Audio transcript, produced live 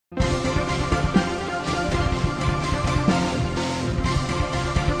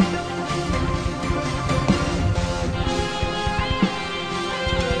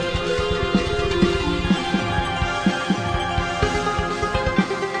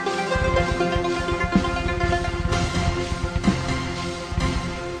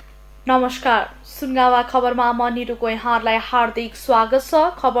नमस्कार, सुनगावा खबरमा म निरुको यहाँलाई हार्दिक स्वागत छ।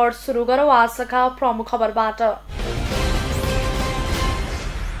 खबर सुरु गरौँ आजका प्रमुख खबरबाट।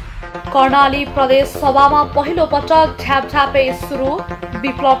 कर्णाली प्रदेश सभामा पहिलो पटक ढ्यापढ्यापै सुरु।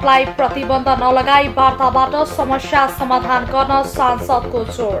 विप्लवलाई प्रतिबन्ध नलगाई वार्ताबाट समस्या समाधान गर्न सांसदको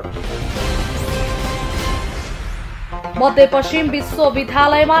जोड। मध्यपश्चिम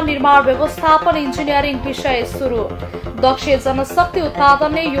विश्वविद्यालयमा निर्माण व्यवस्थापन इन्जिनियरिङ विषय सुरु। दक्ष जनशक्ति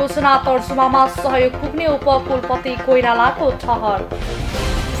उत्पादनले योजना तर्जुमामा सहयोग पुग्ने उपकुलपति कोइरालाको ठहर।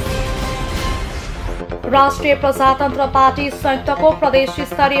 राष्ट्रिय प्रजातन्त्र पार्टी संयुक्तको प्रदेश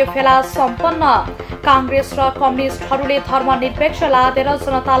स्तरीय फेला सम्पन्न। कांग्रेस र कम्युनिस्टहरूले धर्मनिरपेक्ष लादेर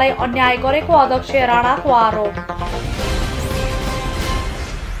जनतालाई अन्याय गरेको अध्यक्ष राणाको आरोप।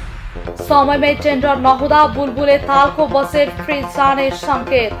 समयमै टेन्डर नहुँदा बुलबुले तालको बजेट फ्रिज जाने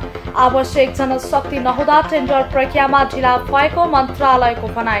संकेत। आवश्यक जनशक्ति नहुँदा टेन्डर प्रक्रियामा ढिला भएको मन्त्रालयको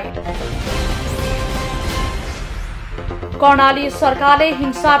भनाई। कर्णाली सरकारले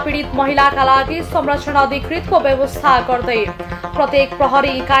हिंसा पीडित महिलाका लागि संरक्षण अधिकृतको व्यवस्था गर्दै। प्रत्येक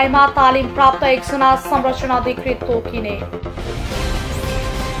प्रहरी इकाइमा तालिम प्राप्त एकजना संरक्षण अधिकृत तोकिने।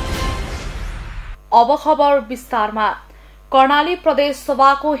 अब खबर विस्तारमा। कर्णाली प्रदेश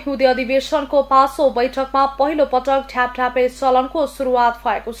सभाको हिउँदे अधिवेशनको 5औं बैठकमा पहिलो पटक ढ्यापढ्यापै चलनको शुरूआत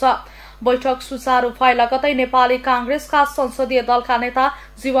भएको छ। बैठक सुचारू भए लगतै नेपाली कांग्रेसका संसदीय दलका नेता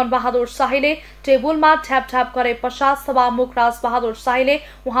जीवन बहादुर शाहीले टेबुलमा ढ्यापढ्याप गरे पश्चात सभामुख राजबहादुर शाहीले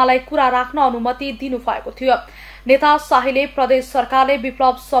उहाँलाई कुरा राख्न अनुमति दिनुभएको थियो। नेता शाहीले प्रदेश सरकारले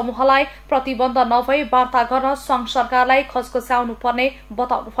विप्लव समूहलाई प्रतिबन्ध नभई वार्ता गर्न संघ सरकारलाई खचखच्याउनु पर्ने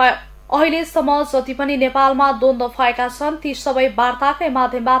बताउनुभयो। अहिलेसम्म जति पनि नेपालमा द्वन्द्व भएका छन् ती सबै वार्ताकै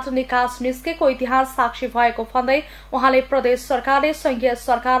माध्यमबाट निकास निस्केको इतिहास साक्षी भएको भन्दै उहाँले प्रदेश सरकारले संघीय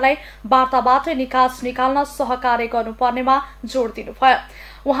सरकारलाई वार्ताबाटै निकास निकाल्न सहकार्य गर्नुपर्नेमा जोड़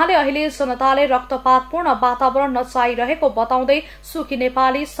दिनुभयो। उहाँले अहिले जनताले रक्तपातपूर्ण वातावरण नचाहिरहेको बताउँदै सुखी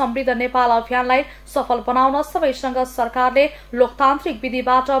नेपाली समृद्ध नेपाल अभियानलाई सफल बनाउन सबैसँग सरकारले लोकतान्त्रिक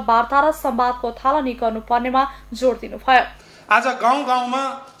विधिबाट वार्ता र संवादको थालनी गर्नुपर्नेमा जोड़ दिनुभयो। आज गाउँ गाउँमा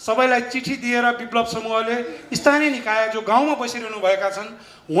सबैलाई चिठी दिएर विप्लव समूहले स्थानीय निकाय जो गाउँमा बसिरहनु भएका छन्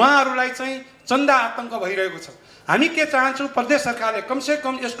उहाँहरूलाई चाहिँ चन्दा आतंक भइरहेको छ। हामी के चाहन्छौँ, प्रदेश सरकारले कमसे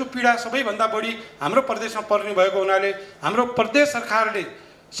कम यसको पीडा सबैभन्दा बढी हाम्रो प्रदेशमा पर्ने भएको हुनाले हाम्रो प्रदेश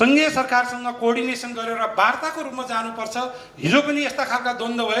सरकारले संघीय सरकारसँग कोअर्डिनेसन गरेर वार्ताको रूपमा जानुपर्छ। हिजो पनि यस्ता खालका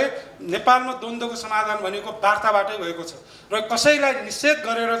द्वन्द्व भए, नेपालमा द्वन्द्वको समाधान भनेको वार्ताबाटै भएको छ र कसैलाई निषेध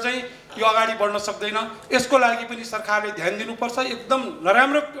गरेर चाहिँ यो अगाडि बढ्न सक्दैन। यसको लागि पनि सरकारले ध्यान दिनुपर्छ। एकदम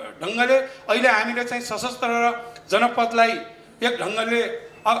नराम्रो ढङ्गले अहिले हामीले चाहिँ सशस्त्र र जनपदलाई एक ढङ्गले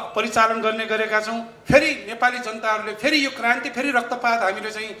परिचालन गर्ने गरेका छौँ। फेरि नेपाली जनताहरूले फेरि यो क्रान्ति फेरि रक्तपात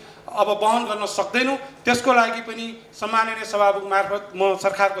हामीले चाहिँ अब वहन गर्न सक्दैनौँ। त्यसको लागि पनि सम्माननीय सभामुख मार्फत म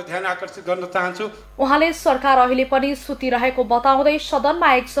सरकारको ध्यान आकर्षित गर्न चाहन्छु। उहाँले सरकार अहिले पनि सुतिरहेको बताउँदै सदनमा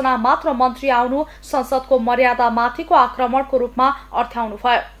एकजना मात्र मन्त्री आउनु संसदको मर्यादा माथिको आक्रमणको रूपमा अर्थ्याउनु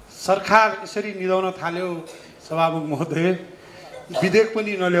भयो। सरकार यसरी निदाउन थाल्यो सभामुख महोदय, विधेयक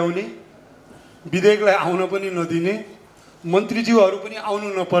पनि नल्याउने, विधेयकलाई आउन पनि नदिने, मन्त्रीज्यूहरू पनि आउनु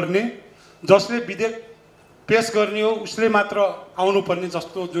नपर्ने, जसले विधेयक पेश गर्ने हो उसले मात्र आउनुपर्ने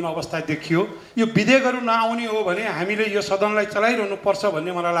जस्तो जुन अवस्था देखियो। यो विधेयकहरू नआउने हो भने हामीले यो सदनलाई चलाइरहनु पर्छ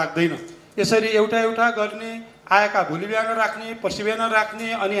भन्ने मलाई लाग्दैन। यसरी एउटा एउटा गर्ने, आएका भोलि बिहान राख्ने, पर्सि बिहान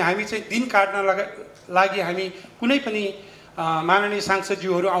राख्ने अनि हामी चाहिँ दिन काट्न लागि हामी कुनै पनि माननीय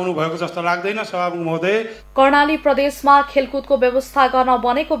सांसदज्यूहरू आउनुभएको जस्तो लाग्दैन। सभामुख महोदय, कर्णाली प्रदेशमा खेलकुदको व्यवस्था गर्न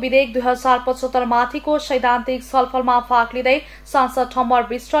बनेको विधेयक 2075 माथिको सैद्धान्तिक छलफलमा भाग लिँदै सांसद ठम्बर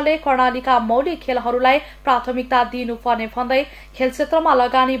विष्टले कर्णालीका मौलिक खेलहरूलाई प्राथमिकता दिनुपर्ने भन्दै खेल क्षेत्रमा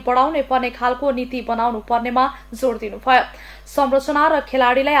लगानी बढाउने पर्ने खालको नीति बनाउनु पर्नेमा जोड़ दिनुभयो। संरचना र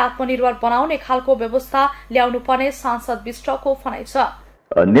खेलाडीलाई आत्मनिर्भर बनाउने खालको व्यवस्था ल्याउनु पर्ने सांसद विष्टको भनाइ छ।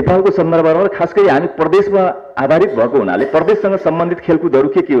 नेपालको सन्दर्भमा खास गरी हामी प्रदेशमा आधारित भएको हुनाले प्रदेशसँग सम्बन्धित खेलकुदहरू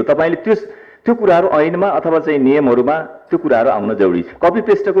के हो तपाईले त्यो कुराहरू ऐनमा अथवा चाहिँ नियमहरूमा त्यो कुराहरू आउन जरुरी छ। कपी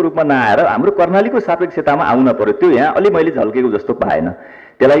पेस्टको रूपमा नआएर हाम्रो कर्णालीको सापेक्षतामा आउन पर्यो। त्यो यहाँ अलि मैले झल्केको जस्तो पाएन।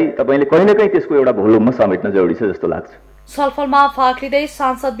 त्यसलाई तपाईले कहीँ न कहीँ त्यसको एउटा भोल्युममा समेट्न जरुरी छ जस्तो लाग्छ। छलफलमा भाग लिँदै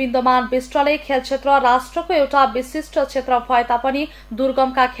सांसद बिन्दमान विष्टले खेल क्षेत्र राष्ट्रको एउटा विशिष्ट क्षेत्र भए तापनि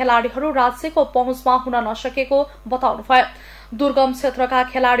दुर्गमका खेलाडीहरू राज्यको पहुँचमा हुन नसकेको बताउनुभयो। दुर्गम क्षेत्रका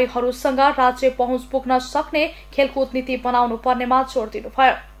खेलाडीहरूसँग राज्य पहुँच पुग्न सक्ने खेलकुद नीति बनाउनु पर्नेमा जोड़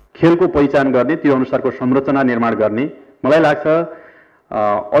दिनुभयो। खेलको पहिचान गर्ने, त्यो अनुसारको संरचना निर्माण गर्ने, मलाई लाग्छ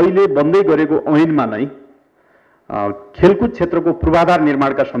अहिले बन्दै गरेको ऐनमा नै खेलकुद क्षेत्रको पूर्वाधार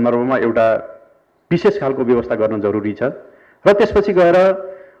निर्माणका सन्दर्भमा एउटा विशेष खालको व्यवस्था गर्न जरुरी छ र त्यसपछि गएर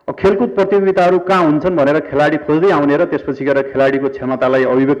खेलकुद प्रतियोगिताहरू कहाँ हुन्छन् भनेर खेलाडी खोज्दै आउने र त्यसपछि गएर खेलाडीको क्षमतालाई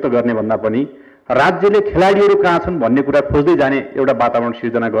अभिव्यक्त गर्ने भन्दा पनि राज्यले खेलाडीहरू कहाँ छन् भन्ने कुरा खोज्दै जाने एउटा वातावरण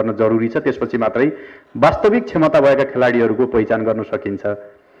सिर्जना गर्न जरुरी छ। त्यसपछि मात्रै वास्तविक क्षमता भएका खेलाडीहरूको पहिचान गर्न सकिन्छ।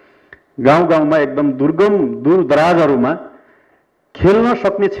 गाउँ गाउँमा एकदम दुर्गम दूरदराजहरूमा खेल्न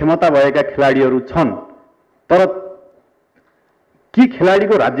सक्ने क्षमता भएका खेलाडीहरू छन्, तर कि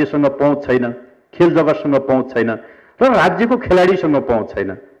खेलाडीको राज्यसँग पहुँच छैन, खेल जगतसँग पहुँच छैन र राज्यको खेलाडीसँग पहुँच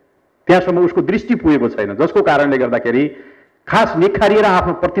छैन, त्यहाँसम्म उसको दृष्टि पुगेको छैन, जसको कारणले गर्दाखेरि खास निखारिएर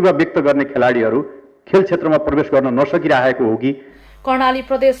आफ्नो प्रतिभा व्यक्त गर्ने खेलाडीहरू खेल क्षेत्रमा प्रवेश गर्न नसकिरहेको हो कि। कर्णाली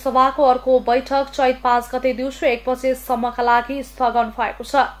प्रदेश सभाको अर्को बैठक चैत 5 गते दिउँसो 1 बजेसम्मका लागि स्थगन भएको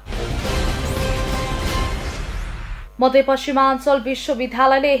छ। मध्यपश्चिमाञ्चल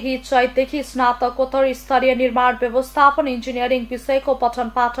विश्वविद्यालयले यही चैतदेखि स्नातकोत्तर स्तरीय निर्माण व्यवस्थापन इन्जिनियरिङ विषयको पठन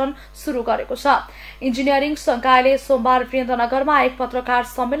पाठन शुरू गरेको छ। इन्जिनियरिङ संकायले सोमबार वीरेन्द्रनगरमा एक पत्रकार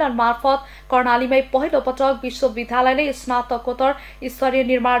सम्मेलन मार्फत कर्णालीमै पहिलो पटक विश्वविद्यालयले स्नातकोत्तर स्तरीय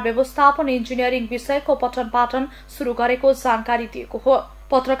निर्माण व्यवस्थापन इन्जिनियरिङ विषयको पठन पाठन शुरू गरेको जानकारी दिएको हो।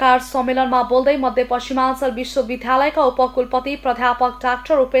 पत्रकार सम्मेलनमा बोल्दै मध्यपश्चिमाञ्चल विश्वविद्यालयका उपकुलपति प्राध्यापक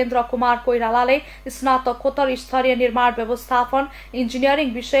डाक्टर उपेन्द्र कुमार कोइरालाले स्नातकोत्तर स्तरीय निर्माण व्यवस्थापन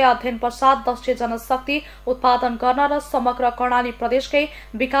इन्जिनियरिङ विषय अध्ययन पश्चात दक्ष जनशक्ति उत्पादन गर्न र समग्र कर्णाली प्रदेशकै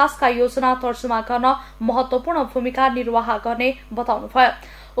विकासका योजना तर्जुमा गर्न महत्वपूर्ण भूमिका निर्वाह गर्ने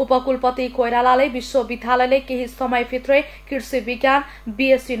बताउनुभयो। उपकुलपति कोइरालाले विश्वविद्यालयले केही समयभित्रै कृषि विज्ञान,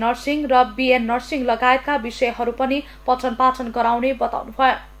 बीएससी नर्सिङ र बीएन नर्सिङ लगायतका विषयहरू पनि पठन पाठन गराउने बताउनुभयो।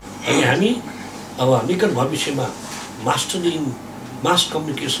 हामी अब निकट भविष्यमा master in mass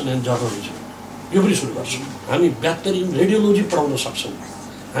communication and journalism यो पनि सुरु गर्छौँ। हामी ब्याचलर इन रेडियोलोजी पढाउन सक्छौँ,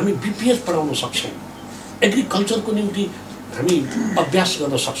 हामी बीपीएस पढाउन सक्छौँ, एग्रिकल्चरको निम्ति हामी अभ्यास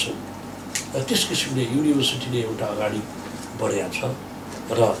गर्न सक्छौँ र त्यस किसिमले युनिभर्सिटीले एउटा अगाडि बढेको छ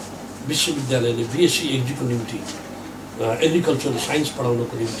र विश्वविद्यालयले बीएससी एग्रीको निम्ति एग्रिकल्चरल साइन्स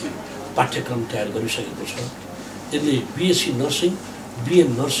पढाउनको निम्ति पाठ्यक्रम तयार गरिसकेको छ। यसले बीएससी नर्सिङ,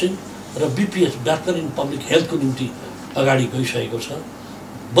 बीएन नर्सिङ र बीपीएस ब्याचलर इन पब्लिक हेल्थको निम्ति अगाडि गइसकेको छ,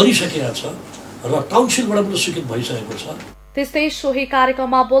 बनिसकेको छ र काउन्सिलबाट पनि स्वीकृत भइसकेको छ। त्यस्तै सोही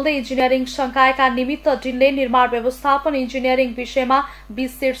कार्यक्रममा बोल्दै इन्जिनियरिङ संकायका निमित्त डिनले निर्माण व्यवस्थापन इन्जिनियरिङ विषयमा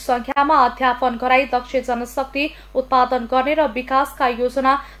 20 सीट संख्यामा अध्यापन गराई दक्ष जनशक्ति उत्पादन गर्ने र विकासका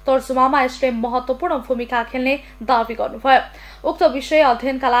योजना तर्जुमामा यसले महत्वपूर्ण भूमिका खेल्ने दावी गर्नुभयो। उक्त विषय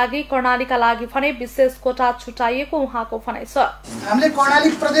अध्ययनका लागि कर्णालीका लागि भने विशेष कोटा छुटाइएको उहाँको भनाइ छ। हामीले कर्णाली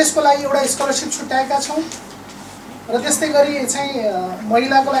प्रदेशको लागि एउटा स्कलरशिप छुटाएका छौं र त्यस्तै गरी चाहिँ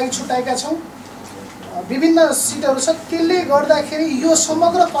महिलाको लागि छुटाएका छौं। विभिन्न सिटहरू छ, त्यसले गर्दाखेरि यो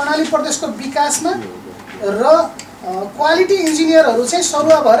समग्र कर्णाली प्रदेशको विकासमा र क्वालिटी इन्जिनियरहरू चाहिँ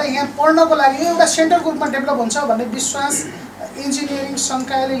सरुवा भएर यहाँ पढ्नको लागि एउटा सेन्टरको रूपमा डेभलप हुन्छ भन्ने विश्वास इन्जिनियरिङ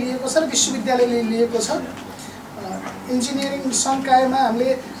संकायले लिएको छ र विश्वविद्यालयले लिएको छ। इन्जिनियरिङ संकायमा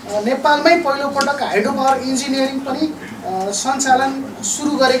हामीले नेपालमै पहिलोपटक हाइड्रो पावर इन्जिनियरिङ पनि सञ्चालन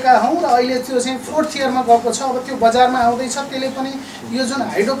सुरु गरेका हौँ र अहिले त्यो चाहिँ 4th इयरमा गएको छ। अब त्यो बजारमा आउँदैछ। त्यसले पनि यो जुन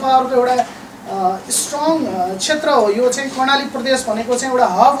हाइड्रो पावरको एउटा स्ट्रङ क्षेत्र हो, यो चाहिँ कर्णाली प्रदेश भनेको चाहिँ एउटा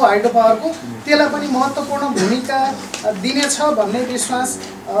हब हो हाइड्रो पावरको, त्यसलाई पनि महत्त्वपूर्ण भूमिका दिनेछ भन्ने विश्वास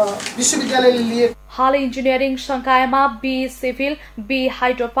विश्वविद्यालयले लिए। हाल engineering संकायमा be civil, be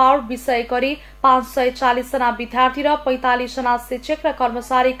hydro power विषय गरी 540 जना विद्यार्थी र 45 जना शिक्षक र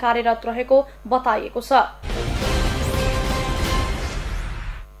कर्मचारी कार्यरत रहेको बताइएको छ।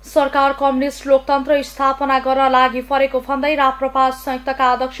 सरकार कम्युनिस्ट लोकतन्त्र स्थापना गर्न लागि परेको भन्दै राप्रपा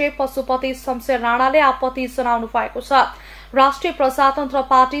संयुक्तका अध्यक्ष पशुपति शमशेर राणाले आपत्ति जनाउनु भएको छ। राष्ट्रिय प्रजातन्त्र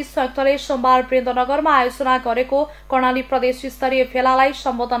पार्टी संयुक्तले सोमबार वीरेन्द्रनगरमा आयोजना गरेको कर्णाली प्रदेश स्तरीय भेलालाई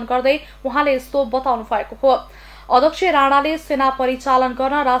सम्बोधन गर्दै उहाँले यस्तो बताउनु भएको हो। अध्यक्ष राणाले सेना परिचालन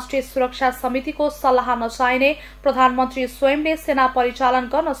गर्न राष्ट्रिय सुरक्षा समितिको सल्लाह नचाहिने, प्रधानमन्त्री स्वयंले सेना परिचालन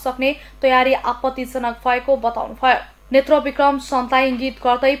गर्न सक्ने तयारी आपत्तिजनक भएको बताउनुभयो। नेत्र विक्रम सन्तलाई इंगित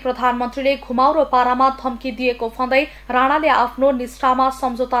गर्दै प्रधानमन्त्रीले घुमाउरो पारामा धम्की दिएको भन्दै राणाले आफ्नो निष्ठामा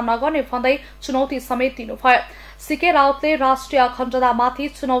सम्झौता नगर्ने भन्दै चुनौती समेत दिनुभयो। सीके राउतले राष्ट्रिय अखण्डतामाथि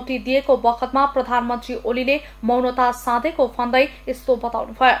चुनौती दिएको बखतमा प्रधानमन्त्री ओलीले मौनता साधेको भन्दै यस्तो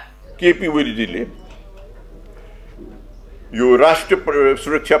बताउनुभयो। केपी ओलीजीले यो राष्ट्रिय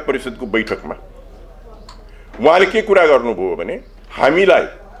सुरक्षा परिषदको बैठकमा उहाँले के कुरा गर्नुभयो भने हामीलाई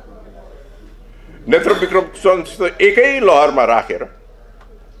नेत्र विक्रम एकै लहरमा राखेर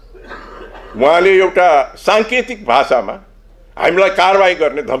उहाँले एउटा सांकेतिक भाषामा हामीलाई कारबाही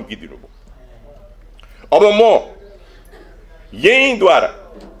गर्ने धम्की दिनुभयो। अब म यहीँद्वारा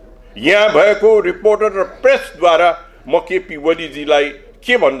यहाँ भएको रिपोर्टर र प्रेसद्वारा म केपी ओलीजीलाई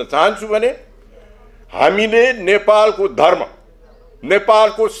के भन्न चाहन्छु भने हामीले नेपालको धर्म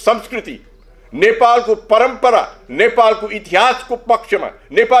नेपालको संस्कृति, नेपालको परम्परा, नेपालको इतिहासको पक्षमा,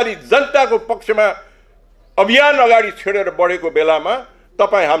 नेपाली जनताको पक्षमा अभियान अगाडि छेडेर बढेको बेलामा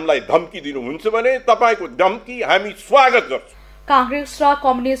तपाईँ हामीलाई धम्की दिनुहुन्छ भने तपाईँको धम्की हामी स्वागत गर्छौँ। कांग्रेस र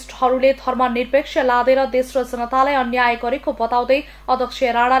कम्युनिस्टहरूले धर्मनिरपेक्ष लादेर देश र जनतालाई अन्याय गरेको बताउँदै अध्यक्ष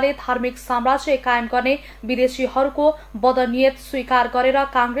राणाले धार्मिक साम्राज्य कायम गर्ने विदेशीहरूको बदनियत स्वीकार गरेर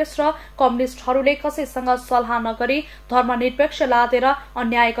कांग्रेस र कम्युनिस्टहरूले कसैसँग सल्लाह नगरी धर्मनिरपेक्ष लादेर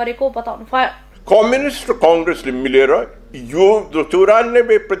अन्याय गरेको बताउनुभयो। कम्युनिस्ट र कांग्रेसले मिलेर यो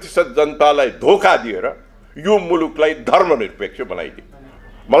 94% जनतालाई धोका दिएर यो मुलुकलाई धर्मनिरपेक्ष बनाइदिए।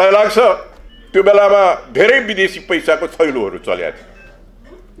 मलाई लाग्छ त्यो बेलामा धेरै विदेशी पैसाको थैलोहरू चलेको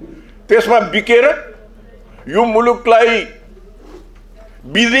थियो। त्यसमा बिकेर यो मुलुकलाई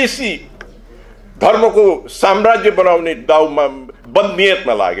विदेशी धर्मको साम्राज्य बनाउने दाउमा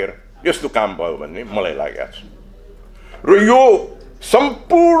बदनियतमा लागेर यस्तो काम भयो भन्ने मलाई लागेको छ। र यो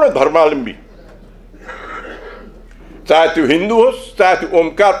सम्पूर्ण धर्मावलम्बी, चाहे त्यो हिन्दू होस्, चाहे त्यो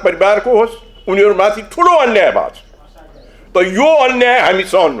ओमकार परिवारको होस्, उनीहरूमाथि ठुलो अन्याय भएको छ। त यो अन्याय हामी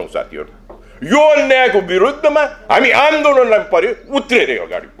सहन्नौ साथीहरू। यो अन्यायको विरुद्धमा हामी आन्दोलनलाई पर्यो उत्रेरै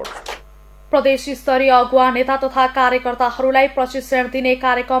अगाडि बढ्छौँ। प्रदेश स्तरीय अगुवा नेता तथा कार्यकर्ताहरूलाई प्रशिक्षण दिने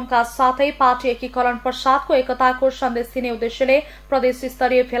कार्यक्रमका साथै पार्टी एकीकरण पश्चातको एकताको सन्देश दिने उद्देश्यले प्रदेश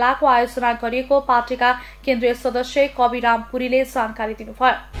स्तरीय भेलाको आयोजना गरिएको पार्टीका केन्द्रीय सदस्य कविराम पुरीले जानकारी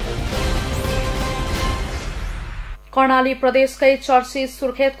दिनुभयो। कर्णाली प्रदेशकै चर्चित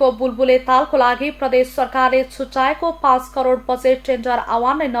सुर्खेतको बुलबुले तालको लागि प्रदेश सरकारले छुट्याएको 5 करोड़ बजेट टेन्डर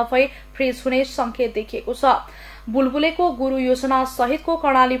आह्वान नै नभई फ्रिज हुने संकेत देखिएको छ। बुलबुलेको गुरु योजना सहितको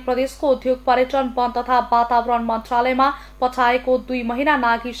कर्णाली प्रदेशको उद्योग पर्यटन वन तथा वातावरण मन्त्रालयमा पठाएको 2 महिना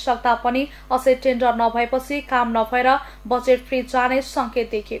नाघिसक्दा पनि अझै टेन्डर नभएपछि काम नभएर बजेट फ्रिज जाने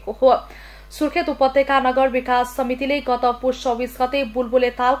संकेत देखिएको हो। सुर्खेत उपत्यका नगर विकास समितिले गत पुष 24 गते बुलबुले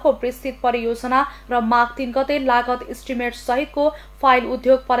तालको विस्तृत परियोजना र माघ 3 गते लागत इस्टिमेट सहितको फाइल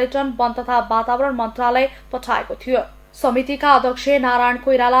उद्योग पर्यटन वन तथा वातावरण मन्त्रालय पठाएको थियो। समितिका अध्यक्ष नारायण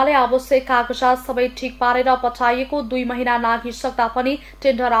कोइरालाले आवश्यक कागजात सबै ठिक पारेर पठाइएको 2 महिना नाघिसक्दा पनि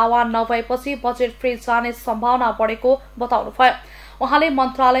टेन्डर आह्वान नभएपछि बजेट फ्रिज जाने सम्भावना बढेको बताउनुभयो। उहाँले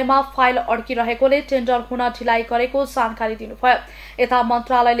मन्त्रालयमा फाइल अड्किरहेकोले टेन्डर हुन ढिलाइ गरेको जानकारी दिनुभयो। यता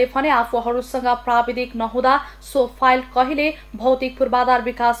मन्त्रालयले भने आफूहरूसँग प्राविधिक नहुँदा सो फाइल कहिले भौतिक पूर्वाधार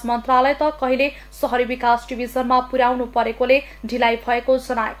विकास मन्त्रालय त कहिले शहरी विकास डिभिजनमा पुर्याउनु परेकोले ढिलाइ भएको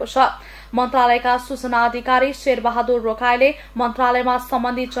जनाएको छ। मन्त्रालयका सूचना अधिकारी शेरबहादुर रोकाईले मन्त्रालयमा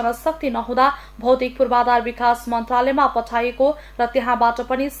सम्बन्धित जनशक्ति नहुँदा भौतिक पूर्वाधार विकास मन्त्रालयमा पठाइएको र त्यहाँबाट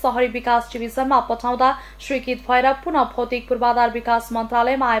पनि शहरी विकास डिभिजनमा पठाउँदा स्वीकृत भएर पुनः भौतिक पूर्वाधार विकास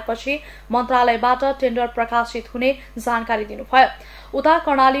मन्त्रालयमा आएपछि मन्त्रालयबाट टेन्डर प्रकाशित हुने जानकारी दिनुभयो। उता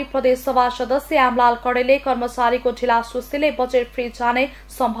कर्णाली प्रदेश सभा सदस्य आमलाल कडेलले कर्मचारीको ढिला सुस्तीले बजेट फ्रिज जाने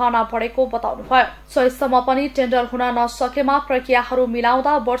सम्भावना बढेको बताउनुभयो। चोइससम्म पनि टेन्डर हुन नसकेमा प्रक्रियाहरू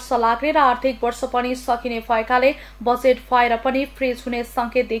मिलाउँदा वर्ष लाग्ने र आर्थिक वर्ष पनि सकिने भएकाले बजेट भएर पनि फ्रिज हुने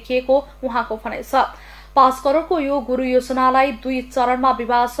संकेत देखिएको उहाँको भनाइ छ। 5 करोड़को यो गुरु योजनालाई 2 चरणमा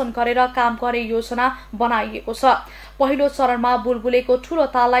विभाजन गरेर काम गर्ने योजना बनाइएको छ। पहिलो चरणमा बुलबुलेको ठूलो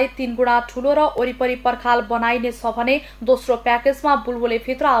ताललाई 3 गुणा ठूलो र वरिपरि पर्खाल बनाइनेछ भने दोस्रो प्याकेजमा बुलबुले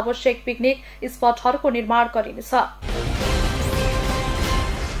भित्र आवश्यक पिकनिक स्पटहरूको निर्माण गरिनेछ।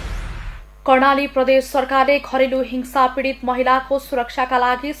 कर्णाली प्रदेश सरकारले घरेलु हिंसा पीड़ित महिलाको सुरक्षाका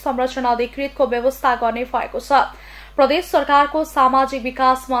लागि संरक्षण अधिकृतको व्यवस्था गर्ने भएको छ। प्रदेश सरकारको सामाजिक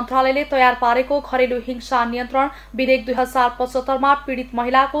विकास मन्त्रालयले तयार पारेको घरेलु हिंसा नियन्त्रण विधेयक 2075 मा पीड़ित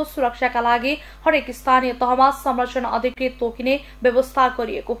महिलाको सुरक्षाका लागि हरेक स्थानीय तहमा संरक्षण अधिकृत तोकिने व्यवस्था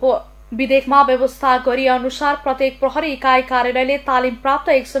गरिएको हो। विधेयकमा व्यवस्था गरे अनुसार प्रत्येक प्रहरी इकाई कार्यालयले तालिम प्राप्त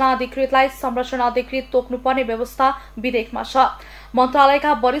एकजना अधिकृतलाई संरक्षण अधिकृत तोक्नुपर्ने व्यवस्था विधेयकमा छ।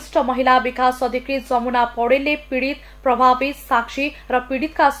 मन्त्रालयका वरिष्ठ महिला विकास अधिकृत जमुना पौडेलले पीड़ित, प्रभावित, साक्षी र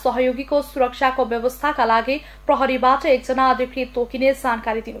पीड़ितका सहयोगीको सुरक्षाको व्यवस्थाका लागि प्रहरीबाट एकजना अधिकृत तोकिने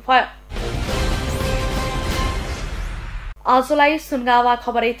जानकारी दिनुभयो। आजलाई सुनगावा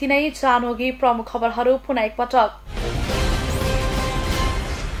खबर यति नै। जानोगी प्रमुख खबरहरू पुनः एकपटक।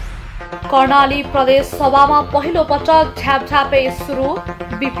 कर्णाली प्रदेश सभामा पहिलो पटक ढ्यापढ्यापै सुरु।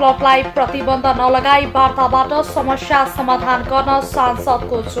 विप्लवलाई प्रतिबन्ध नलगाई वार्ताबाट समस्या समाधान गर्न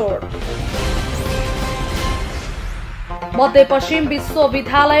सांसदको जोड। मध्यपश्चिम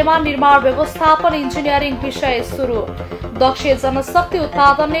विश्वविद्यालयमा निर्माण व्यवस्थापन इन्जिनियरिङ विषय सुरु। दक्ष जनशक्ति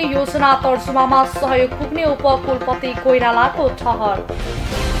उत्पादन योजना तर्जुमामा सहयोग पुग्ने उपकुलपति कोइरालाको ठहर।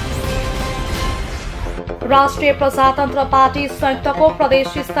 राष्ट्रिय प्रजातन्त्र पार्टी संयुक्तको प्रदेश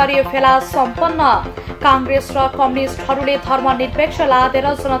स्तरीय भेला सम्पन्न। कांग्रेस र कम्युनिस्टहरूले धर्मनिरपेक्ष लादेर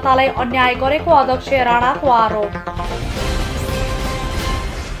जनतालाई अन्याय गरेको अध्यक्ष राणाको आरोप।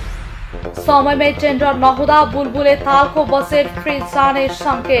 समयमै टेन्डर नहुँदा बुलबुले तालको बजेट फ्रिज जाने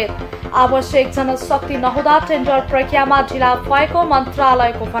संकेत आवश्यक जनशक्ति नहुँदा टेन्डर प्रक्रियामा ढिला भएको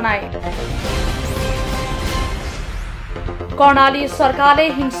मन्त्रालयको भनाई। कर्णाली सरकारले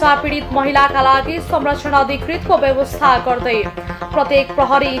हिंसा पीडित महिलाका लागि संरक्षण अधिकृतको व्यवस्था गर्दै प्रत्येक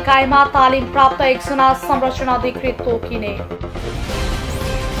प्रहरी इकाइमा तालिम प्राप्त एकजना संरक्षण अधिकृत तोकिने।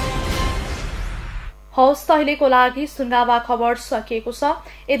 हौस् त अहिलेको लागि सुनगावा खबर सकिएको छ।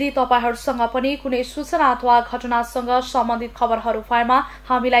 यदि तपाईहरुसँग पनि कुनै सूचना अथवा घटनासँग सम्बन्धित खबरहरू भएमा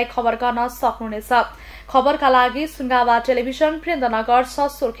हामीलाई खबर गर्न सक्नुहुनेछ। खबरका लागि सुनगावा टेलिभिजन प्रेन्द्रनगर 6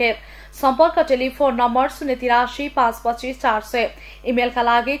 सुर्खेत सम्पर्क टेलिफोन नम्बर 083 525 400। इमेलका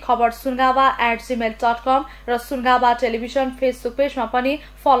लागि खबर sungawa@gmail.com र सुनगावा टेलिभिजन फेसबुक पेजमा पनि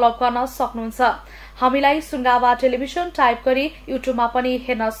फलो अप गर्न सक्नुहुन्छ। हामीलाई सुनगावा टेलिभिजन टाइप गरी युट्युबमा पनि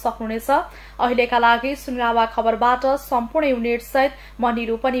हेर्न सक्नुहुनेछ। अहिलेका लागि सुनगावा खबरबाट सम्पूर्ण युनिट सहित म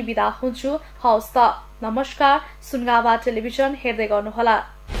निरु पनि बिदा हुन्छु। हवस् त, नमस्कार। सुनगावा टेलिभिजन हेर्दै गर्नुहोला।